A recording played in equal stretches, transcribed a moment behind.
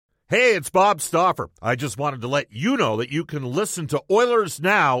Hey, it's Bob Stauffer. I just wanted to let you know that you can listen to Oilers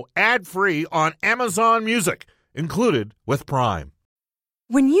Now ad-free on Amazon Music, included with Prime.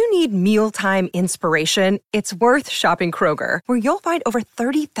 When you need mealtime inspiration, it's worth shopping Kroger, where you'll find over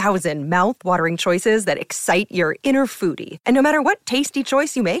 30,000 mouth-watering choices that excite your inner foodie. And no matter what tasty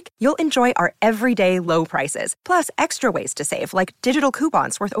choice you make, you'll enjoy our everyday low prices, plus extra ways to save, like digital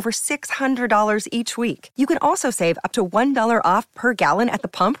coupons worth over $600 each week. You can also save up to $1 off per gallon at the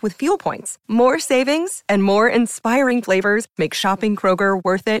pump with fuel points. More savings and more inspiring flavors make shopping Kroger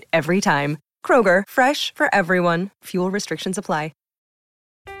worth it every time. Kroger, fresh for everyone. Fuel restrictions apply.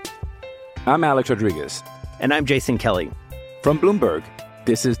 I'm Alex Rodriguez. And I'm Jason Kelly. From Bloomberg,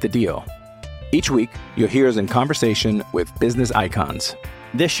 this is The Deal. Each week, you'll hear us in conversation with business icons.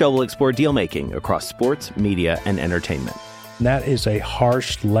 This show will explore deal-making across sports, media, and entertainment. That is a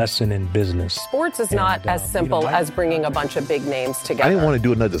harsh lesson in business. Sports is not as simple as bringing a bunch of big names together. I didn't want to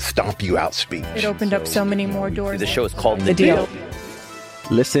do another stomp you out speech. It opened up so many more doors. The show is called The Deal.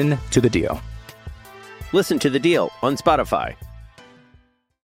 Listen to The Deal. Listen to The Deal on Spotify.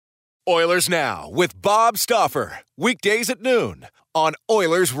 Oilers Now with Bob Stauffer. Weekdays at noon on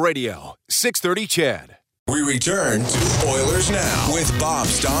Oilers Radio, 630 CHED. We return to Oilers Now with Bob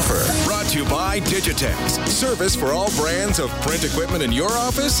Stauffer. Brought to you by Digitex. Service for all brands of print equipment in your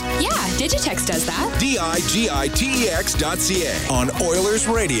office? Yeah, Digitex does that. Digitex.ca on Oilers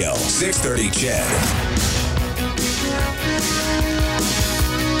Radio, 630 CHED.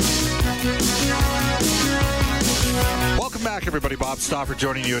 Welcome back, everybody. Bob Stauffer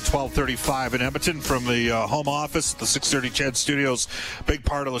joining you at 12:35 in Edmonton from the home office, the 630 CHED Studios. Big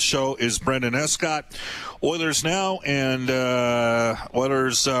part of the show is Brendan Escott. Oilers Now and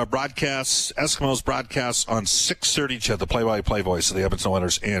Oilers broadcasts, Eskimos broadcasts on 630 CHED, the play-by-play voice of the Edmonton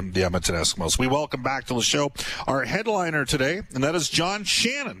Oilers and the Edmonton Eskimos. We welcome back to the show our headliner today, and that is John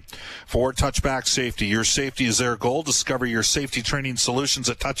Shannon for Touchback Safety. Your safety is their goal. Discover your safety training solutions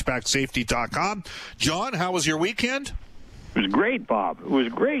at touchbacksafety.com. John, how was your weekend? It was great, Bob. It was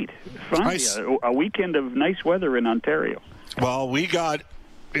great. Finally, Nice. a weekend of nice weather in Ontario. Well,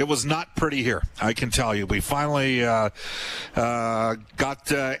 it was not pretty here, I can tell you. We finally got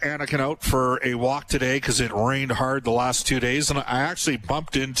Anakin out for a walk today because it rained hard the last 2 days. And I actually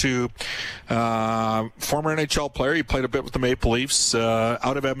bumped into former NHL player. He played a bit with the Maple Leafs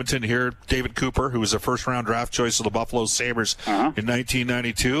out of Edmonton here, David Cooper, who was a first-round draft choice of the Buffalo Sabres in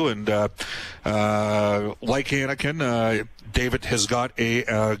 1992. And like Anakin, David has got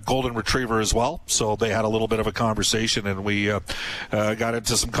a golden retriever as well, so they had a little bit of a conversation, and we got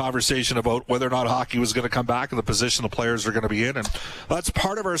into some conversation about whether or not hockey was going to come back and the position the players are going to be in, and that's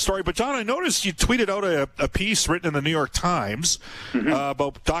part of our story. But John, I noticed you tweeted out a piece written in the New York Times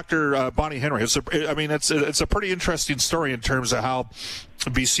about Dr. Bonnie Henry. It's a pretty interesting story in terms of how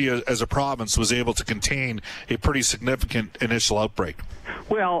BC as a province was able to contain a pretty significant initial outbreak.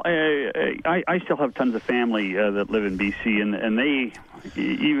 Well, I still have tons of family that live in BC, and they,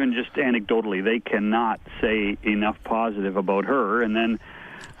 even just anecdotally, they cannot say enough positive about her. And then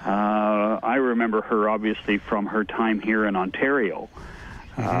I remember her, obviously, from her time here in Ontario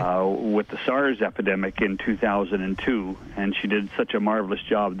with the SARS epidemic in 2002, and she did such a marvelous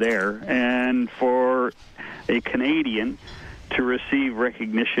job there. And for a Canadian to receive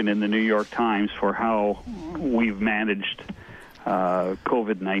recognition in the New York Times for how we've managed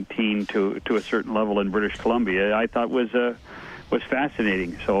COVID-19 to a certain level in British Columbia, I thought was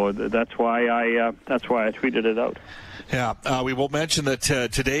fascinating. So that's why I tweeted it out. Yeah, we will mention that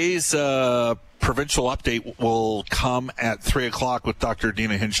today's provincial update will come at 3 o'clock with Dr.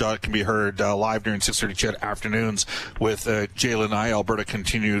 Dina Hinshaw. It can be heard live during 6:30 CHED afternoons with Jalen I. Alberta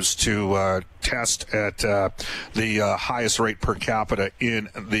continues to test at the highest rate per capita in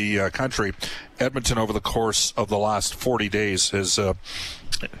the country. Edmonton, over the course of the last 40 days, has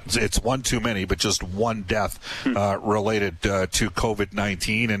it's one too many, but just one death related to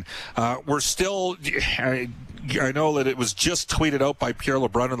COVID-19. And we're still... I know that it was just tweeted out by Pierre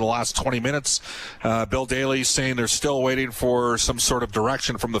LeBrun in the last 20 minutes. Bill Daly saying they're still waiting for some sort of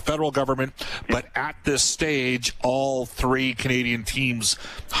direction from the federal government. But at this stage, all three Canadian teams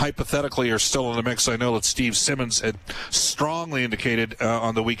hypothetically are still in the mix. I know that Steve Simmons had strongly indicated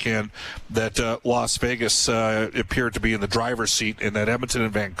on the weekend that Las Vegas appeared to be in the driver's seat, and that Edmonton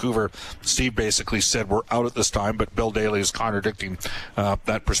and Vancouver, Steve basically said we're out at this time, but Bill Daly is contradicting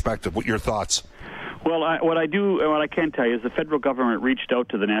that perspective. What are your thoughts? Well, what I can tell you is the federal government reached out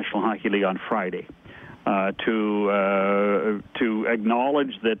to the National Hockey League on Friday to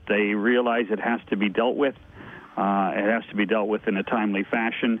acknowledge that they realize it has to be dealt with. It has to be dealt with in a timely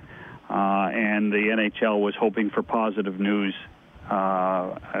fashion, and the NHL was hoping for positive news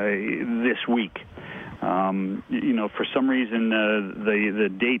this week. For some reason, the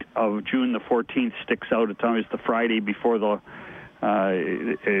date of June the 14th sticks out. It's always the Friday before the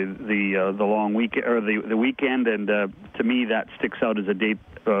long weekend or the weekend, and to me that sticks out as a date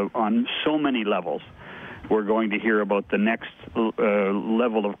on so many levels. We're going to hear about the next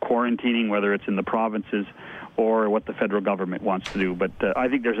level of quarantining, whether it's in the provinces or what the federal government wants to do. But I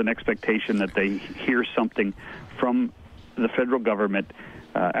think there's an expectation that they hear something from the federal government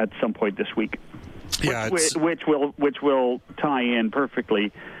at some point this week, which will tie in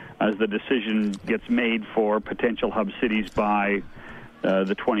perfectly as the decision gets made for potential hub cities by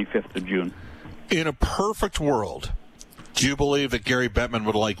the 25th of June. In a perfect world, do you believe that Gary Bettman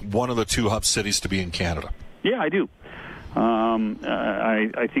would like one of the two hub cities to be in Canada? Yeah, I do.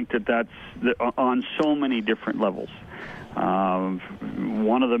 I think that's on so many different levels.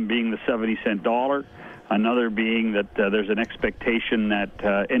 One of them being the 70-cent dollar, another being that there's an expectation that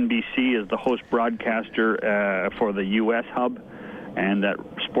NBC is the host broadcaster for the U.S. hub, and that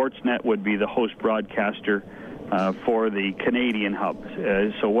Sportsnet would be the host broadcaster for the Canadian hub.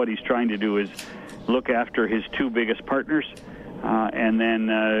 So what he's trying to do is look after his two biggest partners, and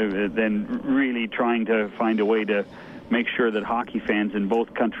then really trying to find a way to make sure that hockey fans in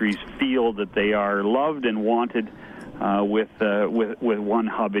both countries feel that they are loved and wanted with one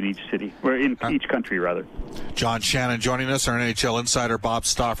hub in each city, or in each country, rather. John Shannon joining us, our NHL insider. Bob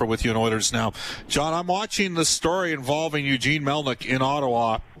Stauffer with you in Oilers Now. John, I'm watching the story involving Eugene Melnyk in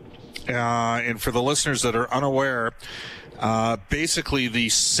Ottawa, and for the listeners that are unaware, basically the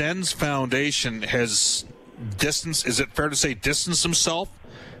Sens Foundation has distanced, is it fair to say, distanced himself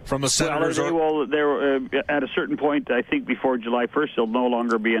from the Senators? Well, at a certain point, I think before July 1st, there'll no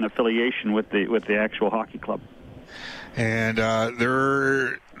longer be an affiliation with the actual hockey club. And I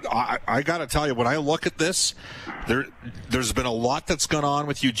got to tell you, when I look at this, there's been a lot that's gone on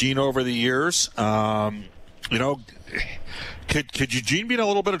with Eugene over the years. Could Eugene be in a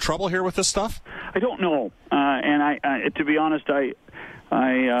little bit of trouble here with this stuff? I don't know, and I to be honest, I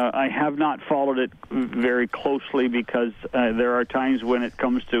have not followed it very closely because there are times when it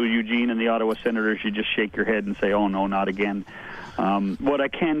comes to Eugene and the Ottawa Senators, you just shake your head and say, "Oh no, not again." What I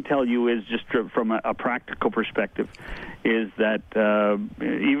can tell you is, just from a practical perspective, is that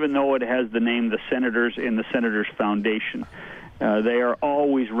even though it has the name the Senators in the Senators Foundation, they are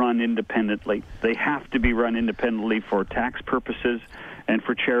always run independently. They have to be run independently for tax purposes and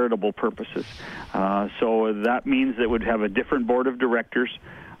for charitable purposes. So that means that it would have a different board of directors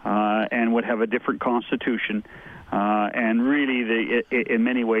and would have a different constitution. And really, in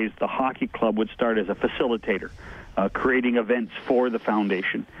many ways, the hockey club would start as a facilitator, creating events for the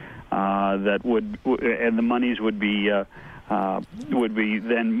foundation and the monies would be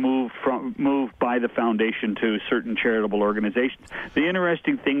then moved by the foundation to certain charitable organizations. The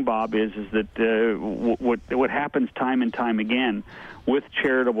interesting thing, Bob, is that what happens time and time again with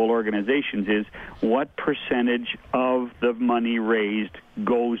charitable organizations is what percentage of the money raised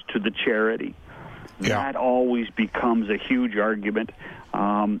goes to the charity. Yeah. That always becomes a huge argument,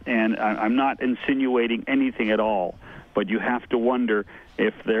 and I'm not insinuating anything at all, but you have to wonder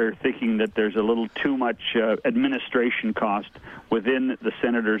if they're thinking that there's a little too much administration cost within the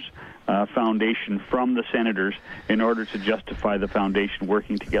Senators' foundation from the Senators in order to justify the foundation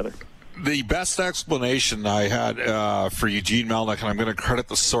working together. The best explanation I had for Eugene Melnyk, and I'm going to credit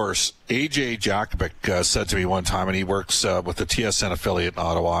the source, A.J. Jakovic said to me one time, and he works with the TSN affiliate in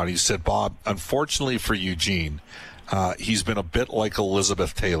Ottawa, and he said, "Bob, unfortunately for Eugene, he's been a bit like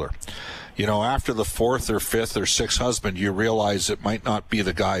Elizabeth Taylor. You know, after the fourth or fifth or sixth husband, you realize it might not be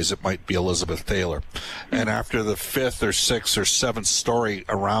the guys, it might be Elizabeth Taylor. And after the fifth or sixth or seventh story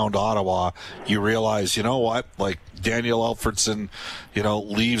around Ottawa, you realize, you know what, like Daniel Alfredson,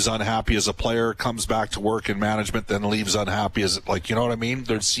 leaves unhappy as a player, comes back to work in management, then leaves unhappy as, you know what I mean?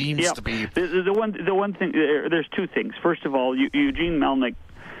 There seems to be... The one thing, there's two things. First of all, Eugene Melnyk,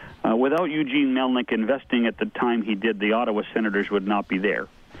 without Eugene Melnyk investing at the time he did, the Ottawa Senators would not be there.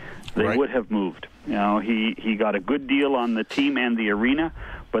 They would have moved. He got a good deal on the team and the arena,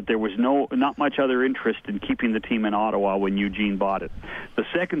 but there was not much other interest in keeping the team in Ottawa when Eugene bought it. The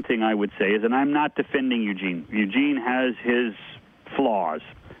second thing I would say is, and I'm not defending Eugene. Eugene has his flaws,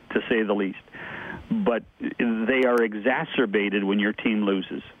 to say the least, but they are exacerbated when your team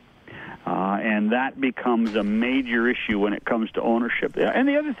loses. And that becomes a major issue when it comes to ownership. And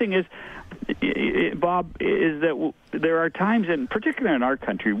the other thing is, Bob, is that there are times, and particularly in our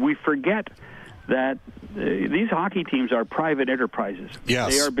country, we forget that these hockey teams are private enterprises.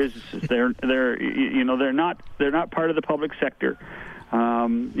 Yes. They are businesses. They're not part of the public sector.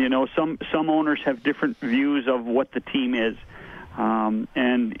 Some owners have different views of what the team is.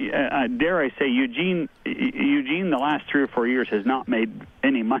 And dare I say, Eugene, the last 3 or 4 years has not made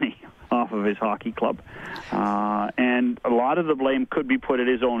any money off of his hockey club. And a lot of the blame could be put at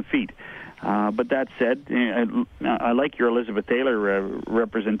his own feet. But that said, I like your Elizabeth Taylor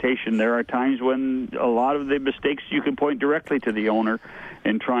representation. There are times when a lot of the mistakes you can point directly to the owner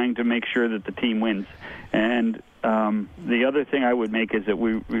in trying to make sure that the team wins. And the other thing I would make is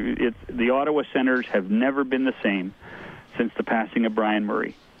that the Ottawa Senators have never been the same since the passing of Brian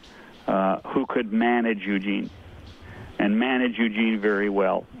Murray, who could manage Eugene and manage Eugene very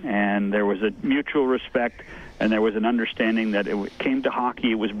well. And there was a mutual respect, and there was an understanding that it came to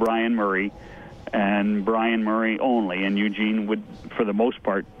hockey, it was Brian Murray and Brian Murray only, and Eugene would, for the most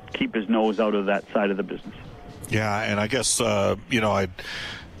part, keep his nose out of that side of the business. Yeah, and I guess,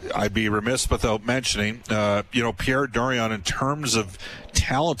 I'd be remiss without mentioning, Pierre Dorion, in terms of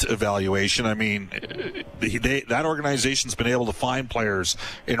talent evaluation. I mean, that organization's been able to find players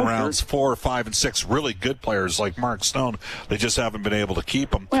in rounds 4, 5, and 6, really good players like Mark Stone. They just haven't been able to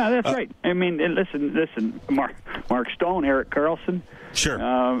keep them. Well, that's right. I mean, listen, Mark Stone, Erik Karlsson. Sure.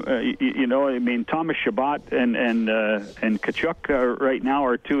 I mean, Thomas Chabot and Tkachuk right now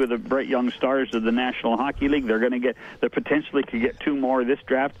are 2 of the bright young stars of the National Hockey League. They potentially could get 2 more this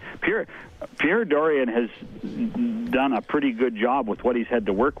draft. Pierre Dorion has done a pretty good job with what he's had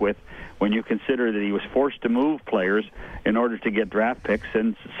to work with when you consider that he was forced to move players in order to get draft picks,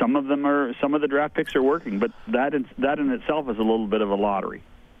 and some of the draft picks are working, but that in itself is a little bit of a lottery.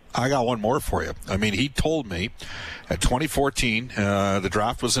 I got one more for you. I mean, he told me at 2014, the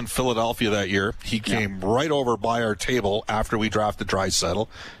draft was in Philadelphia that year. He came right over by our table after we drafted Draisaitl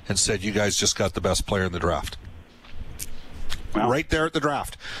and said, "You guys just got the best player in the draft." Well, right there at the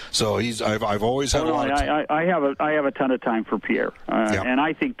draft. So I've always had a lot of I have a ton of time for Pierre, and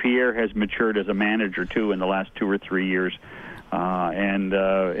I think Pierre has matured as a manager too in the last 2 or 3 years, and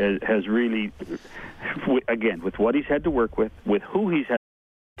has really, again, with what he's had to work with who he's had.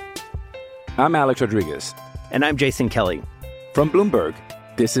 I'm Alex Rodriguez. And I'm Jason Kelly. From Bloomberg,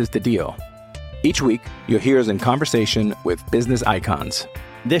 this is The Deal. Each week, you'll hear us in conversation with business icons.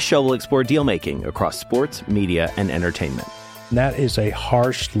 This show will explore deal-making across sports, media, and entertainment. That is a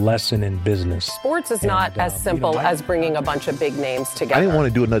harsh lesson in business. Sports is not as simple as bringing a bunch of big names together. I didn't want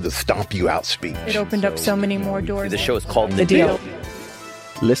to do another stomp you out speech. It opened up so many more doors. The show is called The Deal.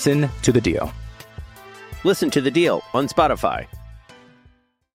 Listen to The Deal. Listen to The Deal on Spotify.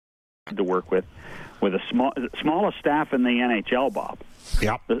 To work with a smallest staff in the NHL, Bob.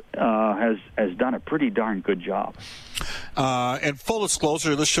 Yep. Has done a pretty darn good job. And full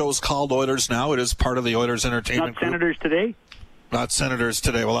disclosure, this show is called Oilers Now. It is part of the Oilers Entertainment Group. Not Senators Today? Not Senators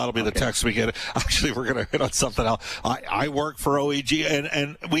Today. Well, that'll be the text we get. Actually, we're going to hit on something else. I work for OEG,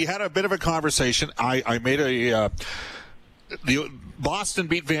 and we had a bit of a conversation. I made the Boston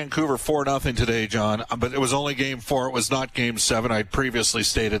beat Vancouver 4-0 today, John, but it was only Game 4. It was not Game 7. I previously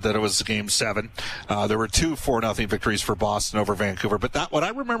stated that it was Game 7. There were 2 4-0 victories for Boston over Vancouver. But what I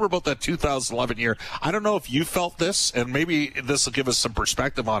remember about that 2011 year, I don't know if you felt this, and maybe this will give us some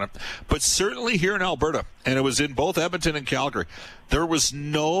perspective on it, but certainly here in Alberta, and it was in both Edmonton and Calgary, there was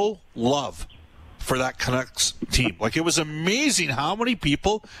no love for that Canucks team. Like, it was amazing how many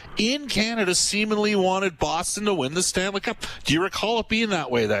people in Canada seemingly wanted Boston to win the Stanley Cup. Do you recall it being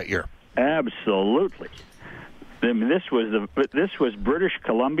that way that year? Absolutely. I mean, this was British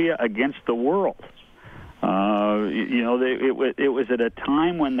Columbia against the world. It was at a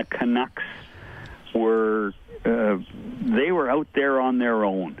time when the Canucks were they were out there on their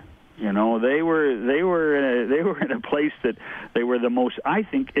own. You know, they were in a place that they were the most, I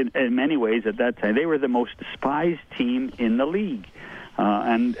think, in many ways at that time, they were the most despised team in the league.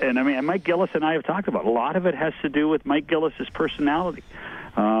 And I mean, Mike Gillis and I have talked about, a lot of it has to do with Mike Gillis's personality.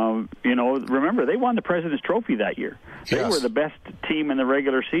 Remember, they won the President's Trophy that year. They were the best team in the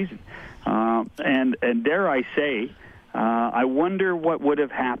regular season. And dare I say, I wonder what would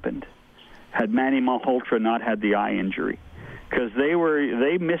have happened had Manny Malhotra not had the eye injury. Because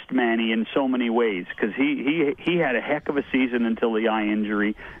they missed Manny in so many ways. Because he had a heck of a season until the eye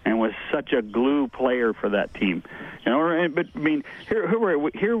injury, and was such a glue player for that team. You know, but I mean, here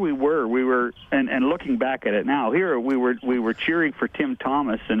we were, and looking back at it now, here we were cheering for Tim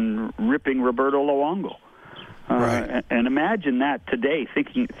Thomas and ripping Roberto Luongo. Right. And imagine that today,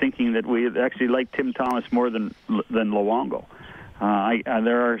 thinking that we actually like Tim Thomas more than Luongo.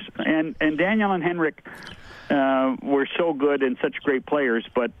 And Daniel and Henrik were so good and such great players,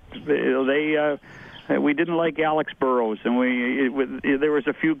 but we didn't like Alex Burrows, and there was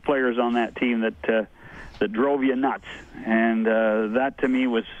a few players on that team that that drove you nuts. And that to me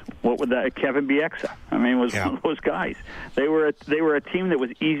was Kevin Bieksa. I mean, was one of those guys. They were a team that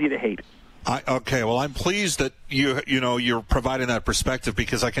was easy to hate. Okay, well, I'm pleased that you're providing that perspective,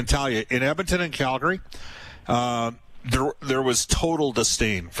 because I can tell you, in Edmonton and Calgary, there was total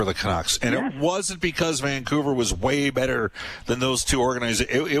disdain for the Canucks, and it wasn't because Vancouver was way better than those two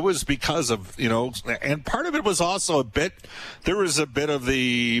organizations. It was because of, and part of it was also there was a bit of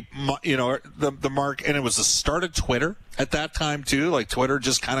the mark, and it was the start of Twitter at that time too. Like, Twitter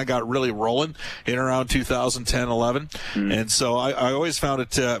just kind of got really rolling in around 2010-11, and so I always found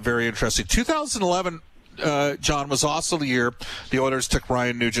it very interesting. 2011, John, was also the year the Oilers took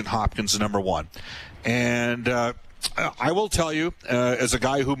Ryan Nugent-Hopkins number 1, and I will tell you, as a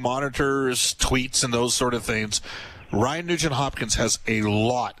guy who monitors tweets and those sort of things, Ryan Nugent-Hopkins has a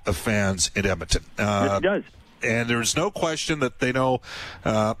lot of fans in Edmonton. Yes, he does. And there's no question that they know.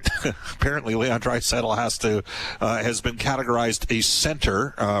 Apparently, Leon Draisaitl has been categorized a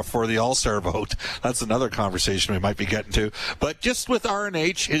center for the All-Star vote. That's another conversation we might be getting to. But just with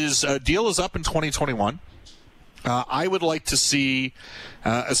RNH, his deal is up in 2021. I would like to see,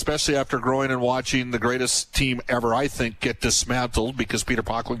 especially after growing and watching the greatest team ever, I think, get dismantled because Peter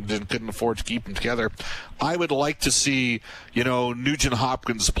Pocklington couldn't afford to keep them together. I would like to see,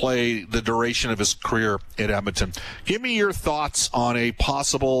 Nugent-Hopkins play the duration of his career at Edmonton. Give me your thoughts on a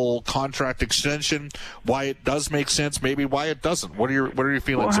possible contract extension, why it does make sense, maybe why it doesn't. What are your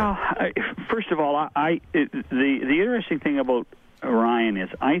feelings? Well, first of all, the interesting thing about Ryan is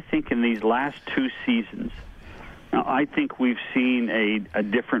I think in these last 2 seasons, now, I think we've seen a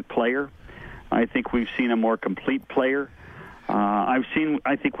different player. I think we've seen a more complete player. I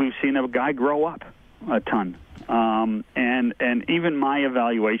think we've seen a guy grow up a ton. And even my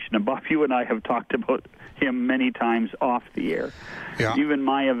evaluation, and Bob, you and I have talked about him many times off the air. Yeah. Even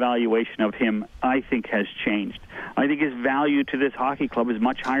my evaluation of him, I think, has changed. I think his value to this hockey club is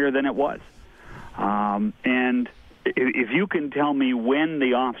much higher than it was. And if you can tell me when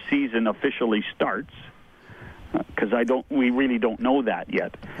the off season officially starts, because we really don't know that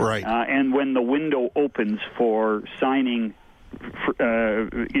yet. Right. And when the window opens for signing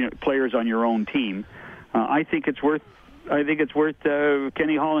players on your own team, I think it's worth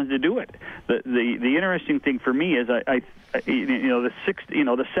Kenny Holland to do it. The interesting thing for me is the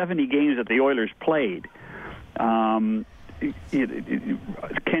 70 games that the Oilers played.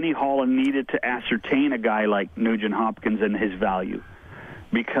 Kenny Holland needed to ascertain a guy like Nugent-Hopkins and his value,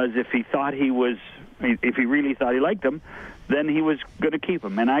 because if he really thought he liked him, then he was going to keep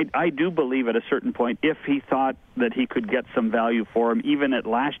him. And I do believe at a certain point, if he thought that he could get some value for him, even at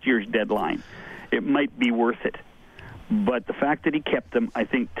last year's deadline, it might be worth it. But the fact that he kept him, I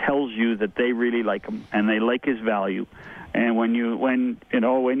think, tells you that they really like him and they like his value. And when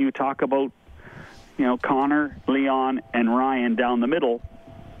you talk about Connor, Leon, and Ryan down the middle,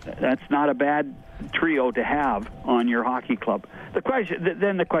 that's not a bad trio to have on your hockey club. The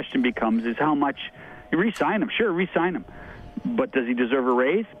question becomes is how much you re-sign him. Sure, re-sign him, but does he deserve a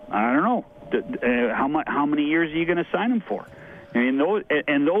raise? I don't know. How many years are you going to sign him for? I mean,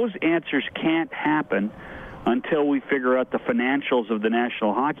 those answers can't happen until we figure out the financials of the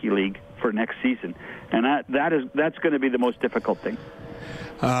National Hockey League for next season, and that's going to be the most difficult thing.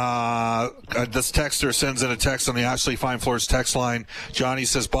 This texter sends in a text on the Ashley Fine Floors text line. Johnny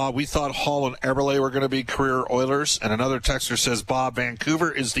says, Bob, we thought Hall and Eberle were going to be career Oilers. And another texter says, Bob,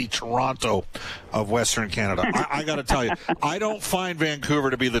 Vancouver is the Toronto of Western Canada. I got to tell you, I don't find Vancouver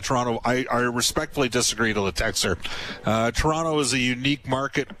to be the Toronto. I respectfully disagree to the texter. Toronto is a unique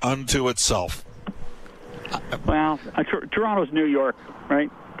market unto itself. Well, Toronto's New York, right?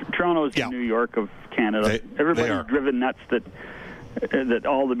 Toronto's the New York of Canada. Everybody's driven nuts that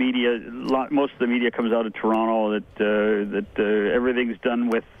all the media, most of the media comes out of Toronto, that everything's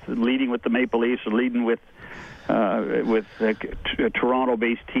done leading with the Maple Leafs or leading with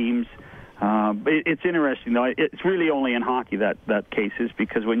Toronto-based teams. It's interesting, though. It's really only in hockey that case is,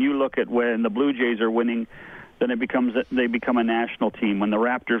 because when you look at when the Blue Jays are winning, then they become a national team. When the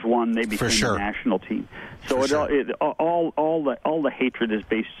Raptors won, they became a national team. So all the hatred is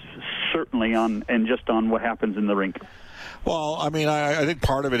based certainly on what happens in the rink. Well, I mean, I think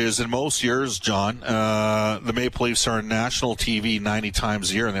part of it is in most years, John, the Maple Leafs are on national TV 90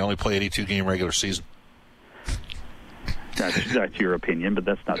 times a year, and they only play 82-game regular season. That's your opinion, but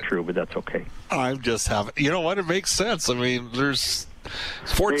that's not true, but that's okay. I'm just having... You know what? It makes sense. I mean, there's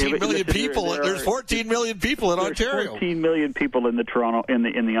 14 million people. There's 14 million people in Ontario. 14 million people in the Toronto in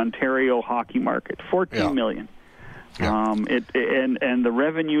the Ontario hockey market. 14 million. Yeah. And the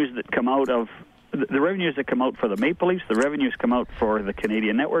revenues that come out of the revenues that come out for the Maple Leafs, the revenues come out for the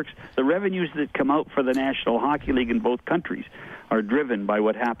Canadian networks, the revenues that come out for the National Hockey League in both countries are driven by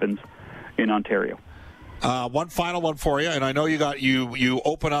what happens in Ontario. One final one for you, and I know you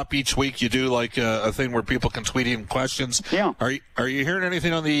open up each week. You do like a thing where people can tweet in questions. Yeah. Are you hearing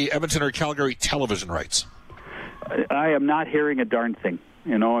anything on the Edmonton or Calgary television rights? I am not hearing a darn thing.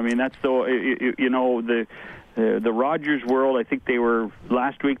 You know, I mean, that's the Rogers world. I think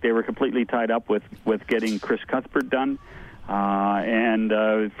last week they were completely tied up with getting Chris Cuthbert done,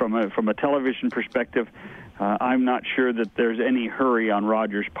 and from a television perspective, I'm not sure that there's any hurry on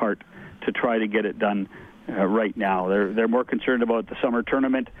Rogers' part to try to get it done right now. They're more concerned about the summer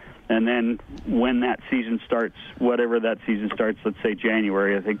tournament, and then when that season starts, whatever that season starts, let's say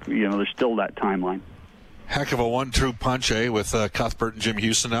January. I think there's still that timeline. Heck of a 1-2 punch, with Cuthbert and Jim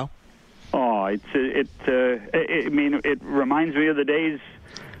Houston now. Oh, it reminds me of the days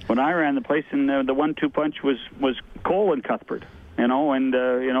when I ran the place, and the 1-2 punch was Cole and Cuthbert. And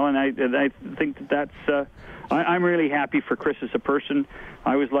I think that's. I'm really happy for Chris as a person.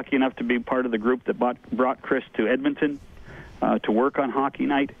 I was lucky enough to be part of the group that brought Chris to Edmonton to work on Hockey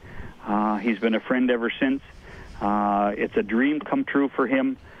Night. He's been a friend ever since. It's a dream come true for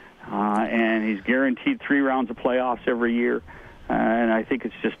him, and he's guaranteed 3 rounds of playoffs every year. And I think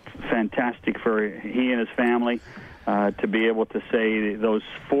it's just fantastic for he and his family to be able to say those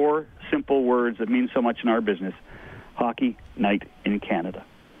 4 simple words that mean so much in our business: Hockey Night in Canada.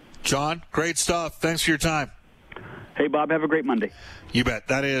 John, great stuff. Thanks for your time. Hey, Bob, have a great Monday. You bet.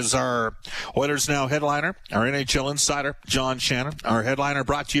 That is our Oilers Now headliner, our NHL insider, John Shannon. Our headliner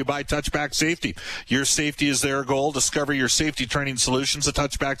brought to you by Touchback Safety. Your safety is their goal. Discover your safety training solutions at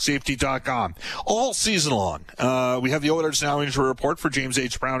touchbacksafety.com. All season long, we have the Oilers Now injury report for James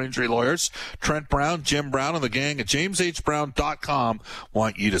H. Brown injury lawyers. Trent Brown, Jim Brown, and the gang at jameshbrown.com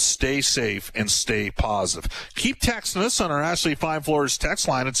want you to stay safe and stay positive. Keep texting us on our Ashley Fine Floors text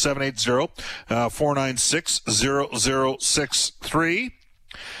line at 780-496-0063.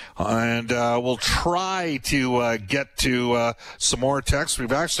 And we'll try to get to some more texts.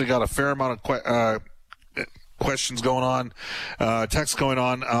 We've actually got a fair amount of questions going on, texts going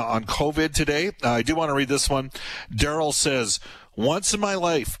on COVID today. I do want to read this one. Daryl says, once in my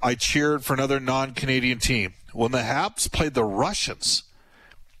life, I cheered for another non-Canadian team. When the Habs played the Russians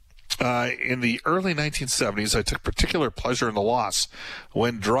in the early 1970s, I took particular pleasure in the loss.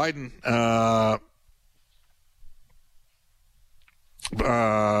 When Dryden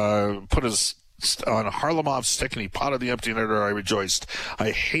put his on Harlamov's stick and he potted the empty netter, I rejoiced.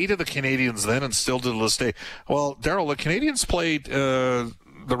 I hated the Canadians then and still do to this day. Well, Daryl, the Canadians played the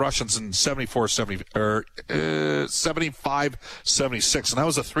Russians in 75-76, and that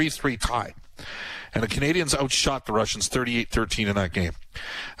was a 3-3 tie. And the Canadians outshot the Russians 38-13 in that game.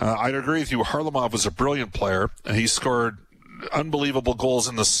 I'd agree with you. Harlamov was a brilliant player. He scored unbelievable goals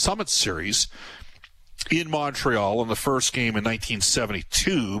in the Summit Series in Montreal in the first game in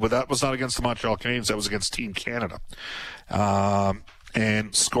 1972, but that was not against the Montreal Canadiens. That was against Team Canada.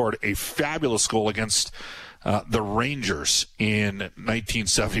 And scored a fabulous goal against the Rangers in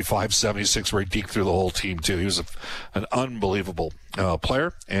 1975-76, where he deked through the whole team, too. He was an unbelievable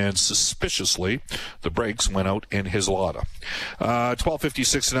player, and suspiciously, the breaks went out in his Lada.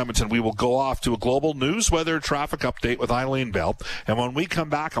 12:56 in Edmonton. We will go off to a global news weather traffic update with Eileen Bell, and when we come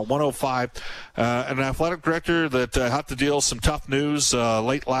back on 105, an athletic director that had to deal with some tough news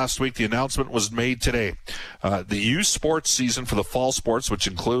late last week. The announcement was made today. The youth sports season for the fall sports, which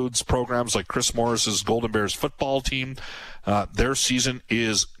includes programs like Chris Morris's Golden Bears football team, their season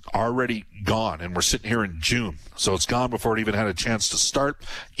is already gone, and we're sitting here in June, so it's gone before it even had a chance to start.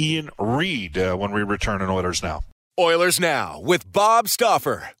 Ian Reed when we return on Oilers Now. Oilers Now with Bob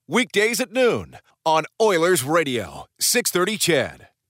Stauffer, weekdays at noon on Oilers Radio, 630 CHED.